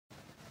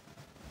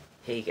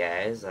Hey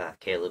guys,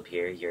 Caleb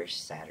here, your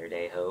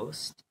Saturday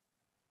host.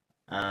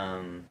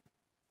 Um,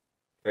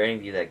 for any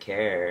of you that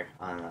care,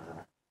 I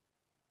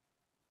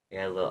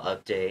got a little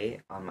update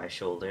on my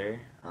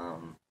shoulder. I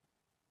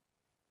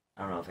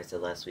don't know if I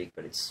said last week,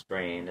 but it's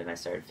sprained and I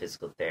started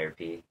physical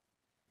therapy.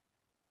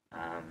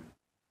 Um,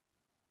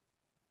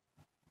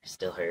 it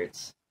still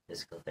hurts.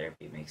 Physical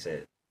therapy makes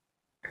it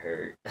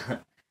hurt.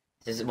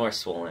 It's more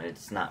swollen.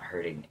 It's not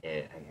hurting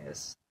it, I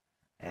guess.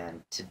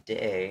 And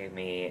today,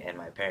 me and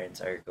my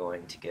parents are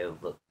going to go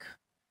look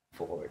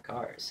for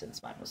cars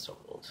since mine was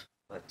totaled.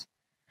 But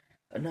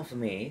enough of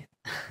me.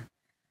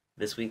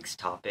 This week's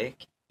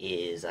topic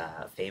is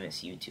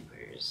famous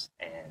YouTubers,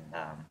 and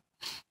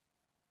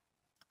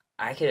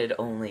I could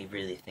only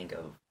really think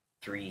of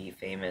three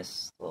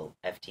famous little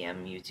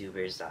FTM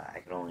YouTubers.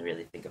 I could only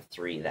really think of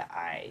three that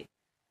I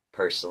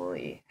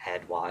personally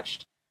had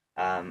watched.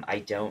 I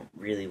don't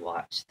really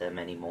watch them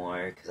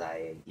anymore because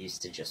I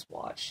used to just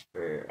watch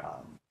for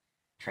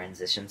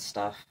transition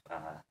stuff.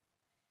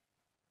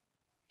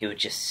 It would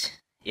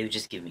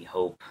just give me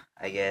hope,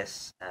 I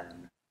guess.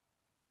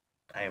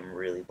 I am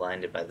really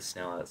blinded by the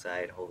snow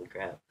outside. Holy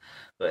crap!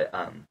 But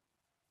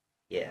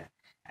yeah,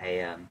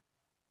 I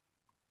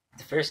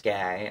the first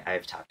guy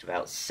I've talked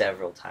about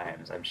several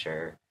times. I'm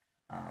sure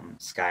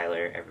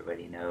Skylar.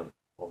 Everybody know.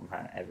 Well,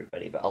 not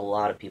everybody, but a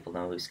lot of people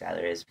know who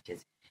Skylar is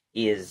because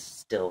he is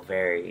still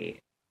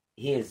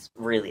he is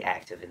really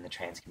active in the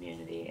trans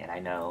community, and I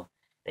know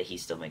that he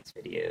still makes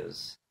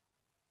videos.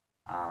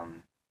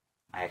 Um,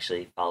 I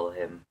actually follow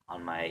him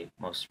on my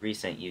most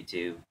recent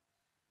YouTube,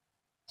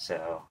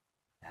 so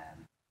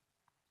um,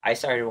 I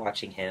started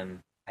watching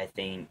him. I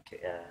think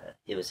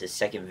it was his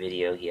second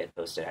video he had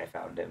posted. I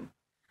found him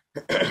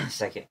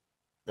second,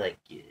 like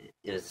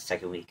it was the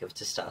second week of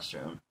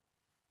testosterone.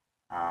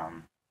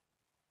 Um,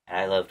 and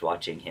I loved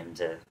watching him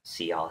to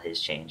see all his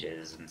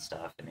changes and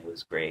stuff, and it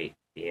was great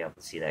being able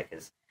to see that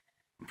because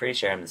I'm pretty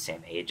sure I'm the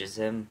same age as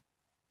him.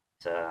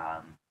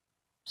 So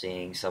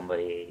seeing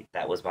somebody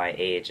that was my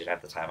age, and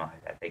at the time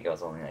I think I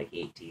was only like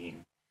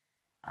 18,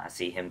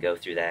 see him go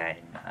through that,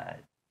 and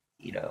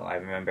I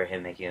remember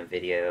him making a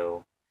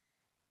video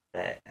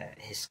that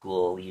his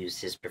school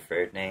used his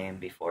preferred name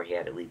before he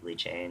had it legally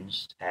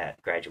changed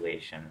at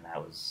graduation, and I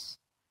was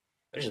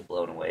just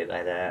blown away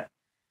by that.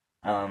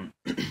 Um,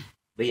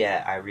 but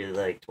yeah, I really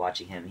liked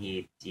watching him.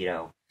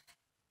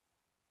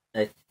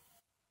 I,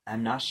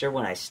 I'm not sure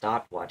when I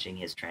stopped watching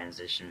his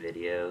transition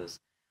videos,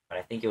 but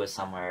I think it was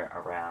somewhere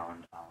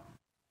around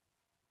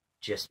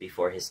just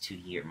before his 2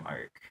 year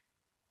mark.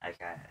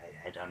 Like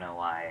I don't know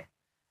why.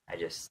 I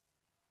just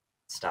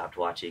stopped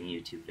watching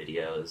YouTube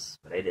videos,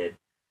 but I did.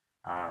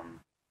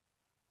 Um,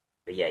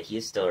 but yeah,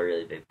 he's still a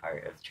really big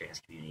part of the trans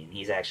community, and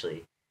he's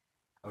actually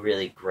a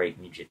really great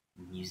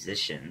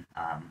musician.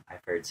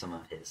 I've heard some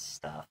of his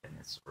stuff, and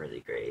it's really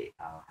great.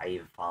 I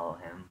even follow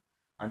him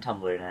on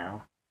Tumblr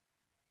now.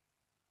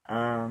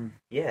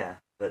 Yeah,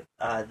 but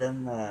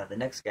then the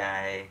next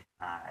guy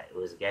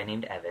was a guy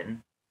named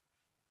Evan.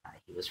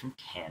 He was from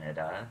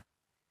Canada,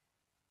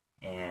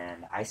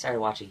 and I started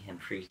watching him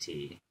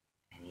pre-T,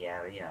 and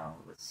yeah,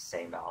 was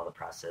saying about all the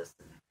process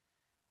and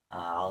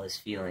all his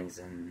feelings,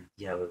 and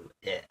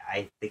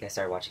I think I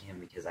started watching him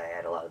because I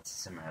had a lot of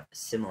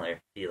similar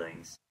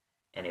feelings,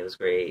 and it was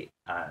great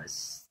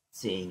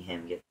seeing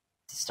him get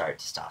to start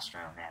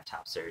testosterone and have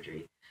top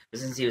surgery. But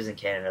since he was in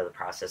Canada, the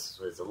process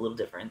was a little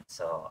different,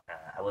 so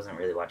I wasn't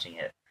really watching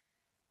it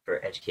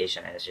for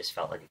education. I just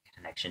felt like a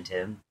connection to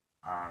him.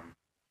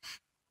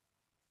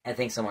 I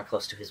think somewhere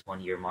close to his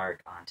 1 year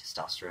mark on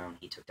testosterone,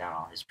 he took down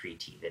all his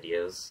pre-T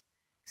videos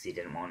because he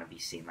didn't want to be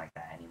seen like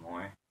that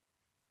anymore.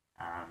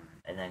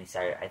 And then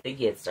I think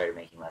he had started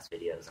making less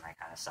videos, and I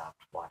kind of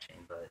stopped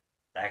watching. But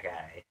that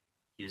guy,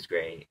 he was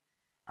great.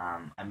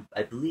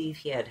 I believe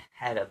he had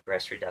had a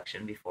breast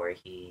reduction before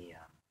he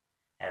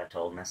had a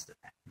total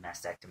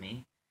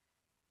mastectomy.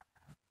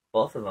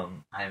 Both of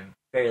them, I'm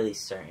fairly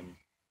certain,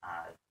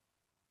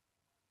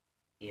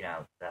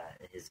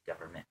 that his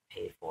government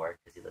paid for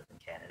because he lived in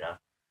Canada.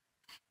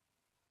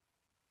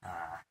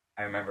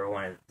 I remember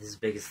one of his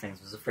biggest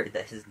things was afraid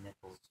that his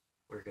nipples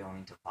were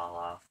going to fall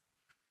off.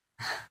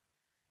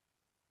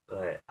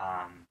 But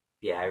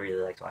yeah, I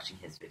really liked watching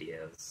his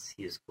videos.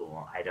 He was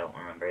cool. I don't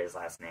remember his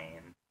last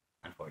name,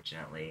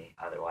 unfortunately.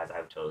 Otherwise,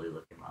 I would totally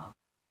look him up.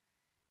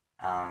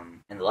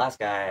 And the last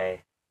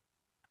guy,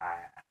 I,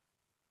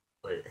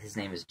 his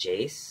name is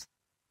Jace.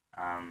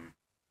 Um,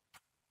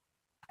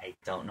 I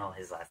don't know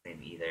his last name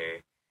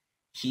either.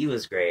 He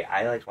was great.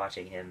 I liked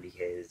watching him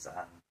because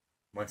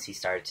once he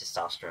started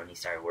testosterone, he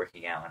started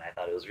working out, and I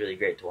thought it was really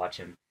great to watch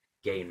him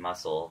gain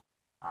muscle.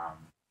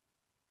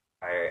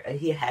 Or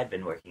he had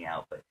been working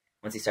out, but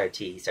once he started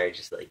T, he started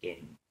just like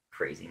gaining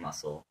crazy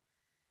muscle.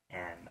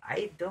 And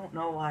I don't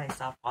know why I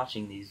stopped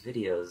watching these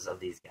videos of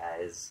these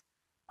guys.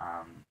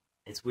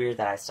 It's weird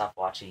that I stopped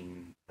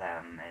watching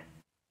them, and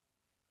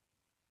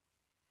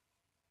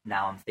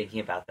now I'm thinking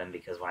about them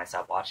because when I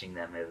stopped watching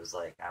them, it was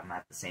like I'm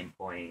at the same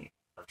point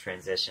of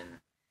transition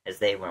as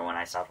they were when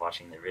I stopped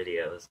watching their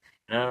videos.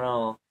 And I don't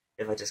know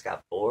if I just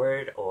got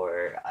bored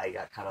or I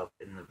got caught up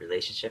in the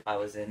relationship I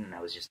was in, and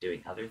I was just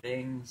doing other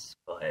things.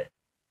 But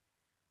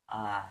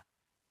uh,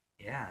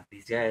 yeah,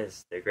 these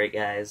guys, they're great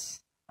guys.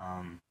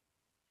 I'm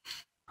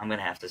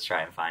gonna have to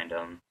try and find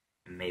them,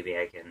 and maybe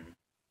I can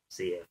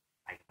see if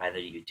I can find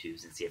their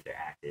YouTubes and see if they're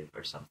active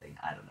or something.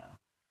 I don't know.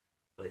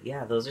 But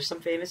yeah, those are some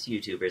famous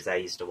YouTubers I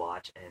used to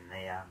watch, and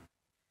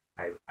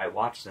I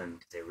watch them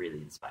because they're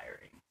really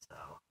inspiring. So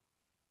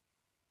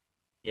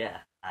yeah,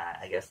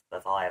 I guess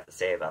that's all I have to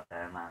say about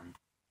them.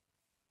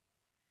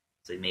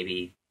 So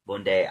maybe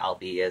one day I'll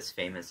be as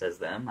famous as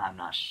them. I'm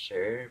not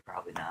sure,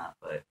 probably not,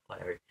 but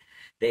whatever.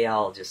 They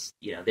all just,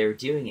 they're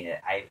doing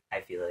it.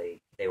 I feel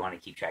like they want to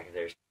keep track of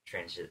their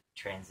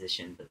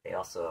transition, but they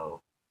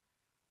also,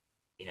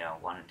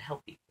 wanted to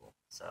help people.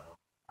 So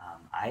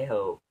I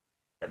hope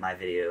that my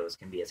videos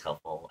can be as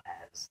helpful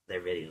as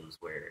their videos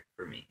were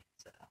for me.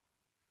 So,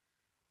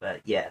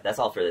 but yeah, that's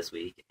all for this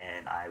week,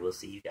 and I will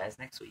see you guys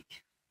next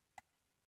week.